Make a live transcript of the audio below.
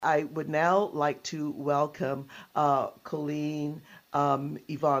I would now like to welcome Colleen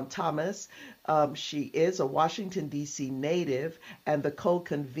Yvonne Thomas. She is a Washington, D.C. native and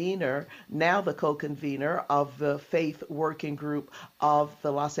now the co convenor of the Faith Working Group of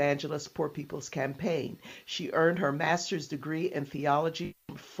the Los Angeles Poor People's Campaign. She earned her master's degree in theology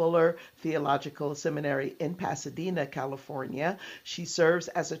from Fuller Theological Seminary in Pasadena, California. She serves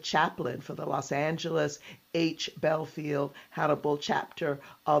as a chaplain for the Los Angeles H. Belfield Hannibal chapter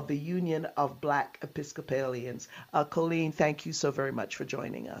of the Union of Black Episcopalians. Colleen, thank you so very much for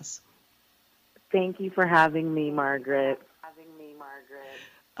joining us. Thank you for having me, Margaret.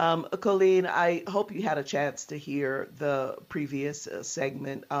 Colleen, I hope you had a chance to hear the previous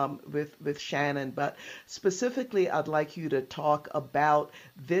segment with Shannon, but specifically, I'd like you to talk about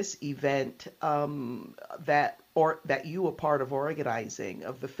this event that you were part of organizing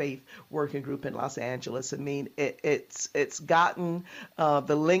of the Faith Working Group in Los Angeles. I mean, it's gotten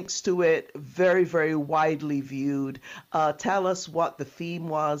the links to it very, very widely viewed. Tell us what the theme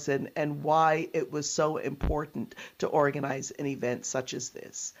was and why it was so important to organize an event such as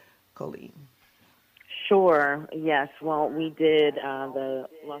this. Colleen. Sure. Yes. Well, we did the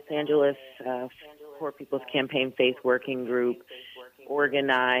Los Angeles Poor People's Campaign Faith Working Group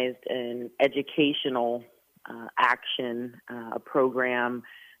organized an educational action, a program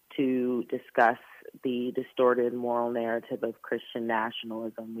to discuss the distorted moral narrative of Christian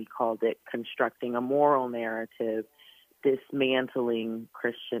nationalism. We called it Constructing a Moral Narrative, Dismantling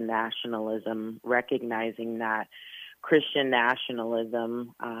Christian Nationalism, recognizing that Christian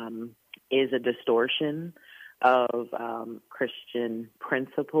nationalism is a distortion of Christian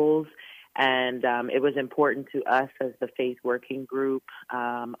principles. And it was important to us as the Faith Working Group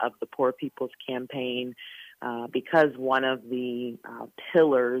of the Poor People's Campaign because one of the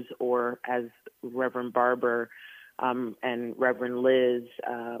pillars, or as Reverend Barber and Reverend Liz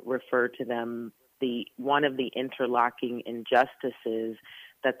refer to them, one of the interlocking injustices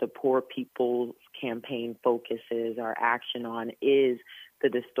that the Poor People's Campaign focuses our action on is the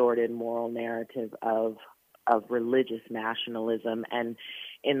distorted moral narrative of religious nationalism. And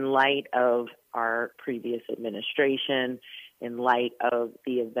in light of our previous administration, in light of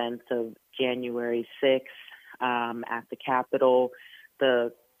the events of January 6th at the Capitol,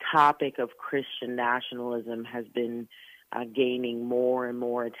 the topic of Christian nationalism has been gaining more and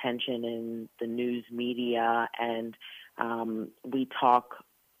more attention in the news media, and we talk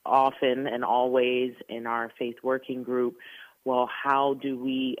often and always in our Faith Working Group, well, how do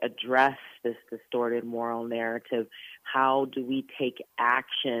we address this distorted moral narrative? How do we take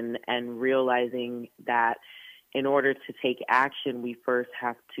action, and realizing that in order to take action, we first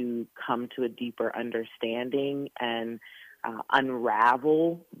have to come to a deeper understanding and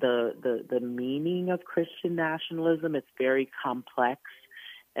unravel the meaning of Christian nationalism. It's very complex,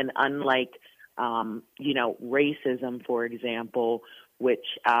 and unlike racism, for example,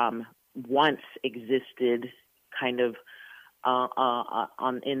 which once existed kind of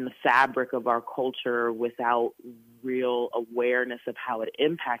in the fabric of our culture without real awareness of how it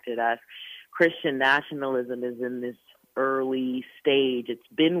impacted us, Christian nationalism is in this early stage. It's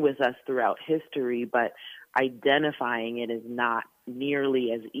been with us throughout history, but identifying it is not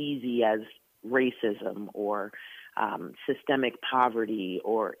nearly as easy as racism or systemic poverty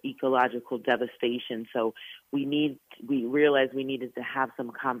or ecological devastation. So we realized we needed to have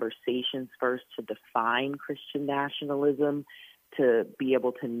some conversations first to define Christian nationalism, to be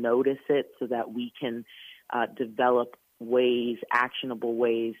able to notice it so that we can develop actionable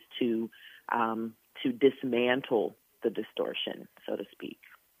ways to dismantle the distortion, so to speak.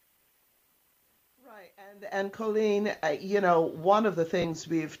 Right. And Colleen, one of the things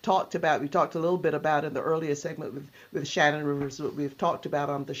we talked a little bit about in the earlier segment with Shannon Rivers, what we've talked about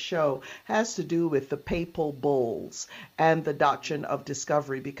on the show, has to do with the papal bulls and the doctrine of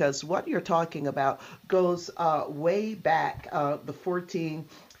discovery, because what you're talking about goes way back, the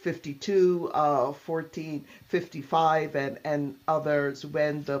 1452, 1455, and others,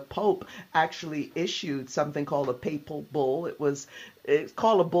 when the Pope actually issued something called a papal bull. It's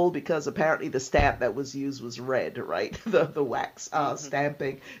called a bull because apparently the stamp that was used was red, right? The wax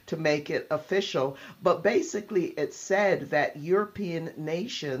stamping to make it official. But basically it said that European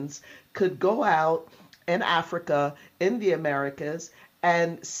nations could go out in Africa, in the Americas,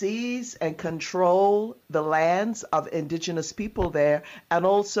 and seize and control the lands of indigenous people there, and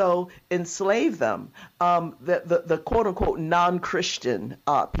also enslave them, the quote unquote non-Christian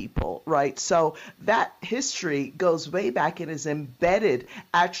people, right? So that history goes way back and is embedded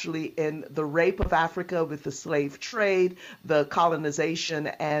actually in the rape of Africa with the slave trade, the colonization,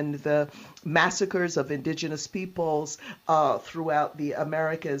 and the massacres of indigenous peoples throughout the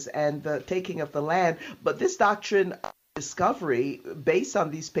Americas, and the taking of the land. But this doctrine discovery based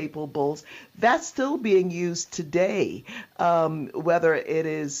on these papal bulls, that's still being used today, whether it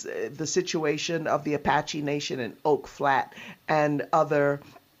is the situation of the Apache Nation in Oak Flat and other,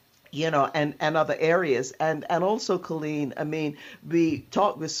 and other areas. And also, Colleen, I mean, we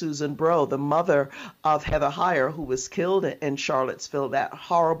talked with Susan Bro, the mother of Heather Heyer, who was killed in Charlottesville, that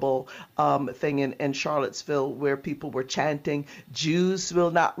horrible thing in Charlottesville where people were chanting, Jews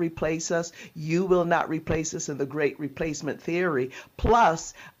will not replace us, you will not replace us, in the great replacement theory.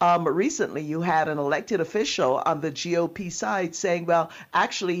 Plus, recently you had an elected official on the GOP side saying, well,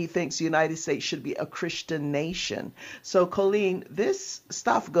 actually he thinks the United States should be a Christian nation. So, Colleen, this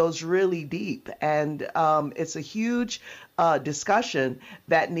stuff goes really deep, and it's a huge discussion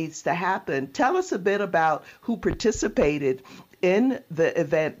that needs to happen. Tell us a bit about who participated in the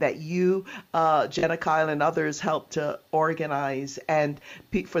event that you, Jenna Kyle, and others helped to organize, and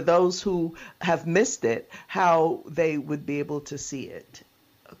for those who have missed it, how they would be able to see it.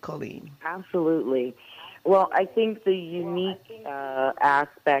 Colleen. Absolutely. Well, I think the unique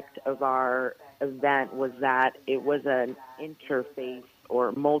aspect of our event was that it was an interfaith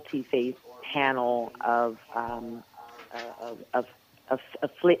or multi-faith panel of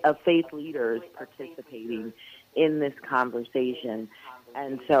faith leaders participating in this conversation.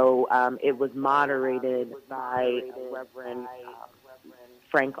 And so it was moderated by Reverend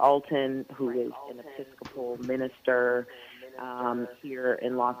Frank Alton, who is an Episcopal minister here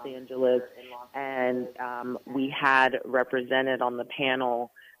in Los Angeles. And we had represented on the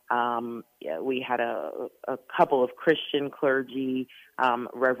panel, we had a couple of Christian clergy,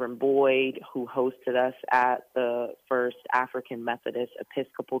 Reverend Boyd, who hosted us at the First African Methodist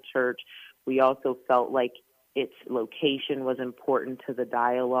Episcopal Church. We also felt like its location was important to the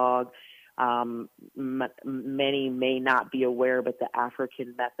dialogue. Many may not be aware, but the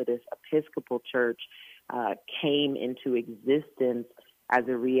African Methodist Episcopal Church came into existence as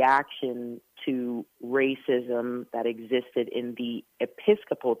a reaction to racism that existed in the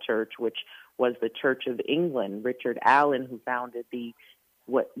Episcopal Church, which was the Church of England. Richard Allen, who founded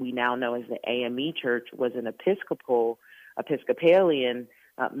what we now know as the AME Church, was an Episcopalian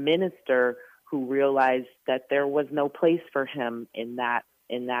minister who realized that there was no place for him in that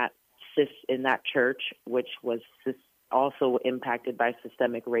church, which was also impacted by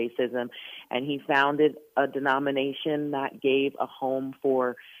systemic racism, and he founded a denomination that gave a home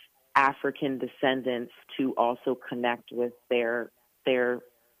for African descendants to also connect with their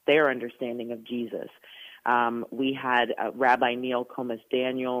understanding of Jesus. We had Rabbi Neil Comas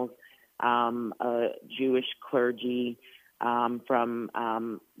Daniels, a Jewish clergy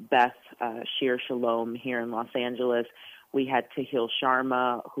from Beth Shir Shalom here in Los Angeles. We had Tehil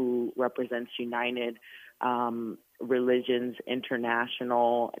Sharma, who represents United Religions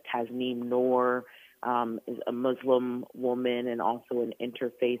International. Tasneem Noor is a Muslim woman and also an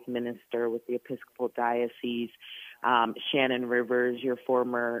interfaith minister with the Episcopal Diocese. Shannon Rivers, your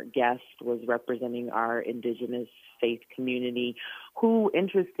former guest, was representing our indigenous faith community, who,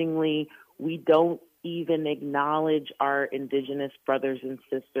 interestingly, we don't even acknowledge our indigenous brothers and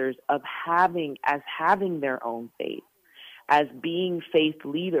sisters as having their own faith, as being faith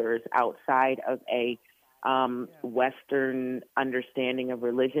leaders outside of a Western understanding of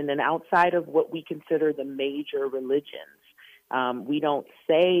religion and outside of what we consider the major religions. We don't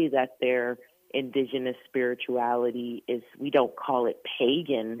say that their indigenous spirituality we don't call it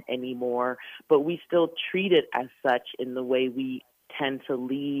pagan anymore, but we still treat it as such in the way we tend to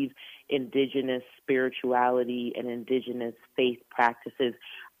leave indigenous spirituality and indigenous faith practices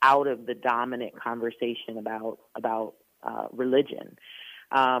out of the dominant conversation about religion.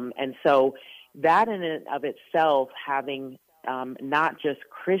 And so that in and of itself, having not just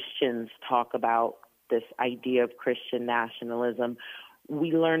Christians talk about this idea of Christian nationalism,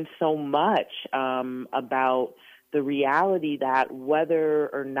 we learned so much about the reality that whether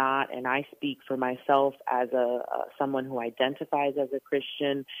or not, and I speak for myself as someone who identifies as a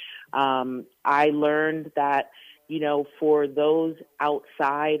Christian, I learned that, for those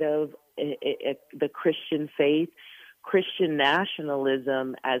outside of the Christian faith, Christian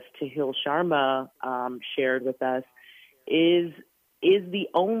nationalism, as Tehil Sharma shared with us, is the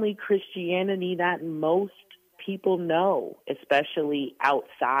only Christianity that most people know, especially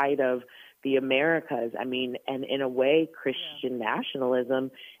outside of the Americas. I mean, and in a way, Christian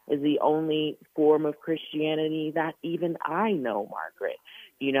nationalism is the only form of Christianity that even I know, Margaret.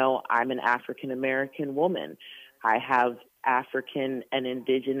 You know, I'm an African American woman. I have African and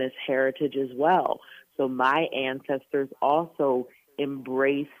indigenous heritage as well. So my ancestors also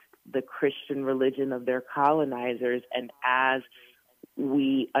embraced the Christian religion of their colonizers. And as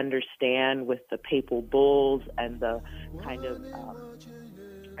we understand with the papal bulls and the kind of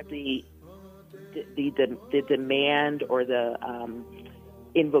the demand or the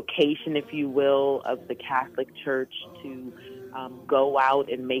invocation, if you will, of the Catholic Church to go out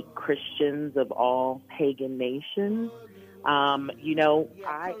and make Christians of all pagan nations. You know,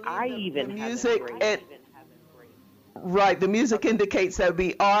 I even have embraced. Right, the music indicates that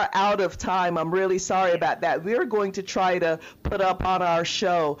we are out of time. I'm really sorry about that. We're going to try to put up on our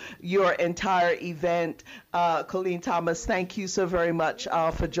show your entire event. Colleen Thomas, thank you so very much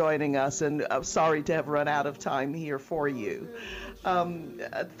for joining us, and I'm sorry to have run out of time here for you.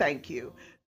 Thank you.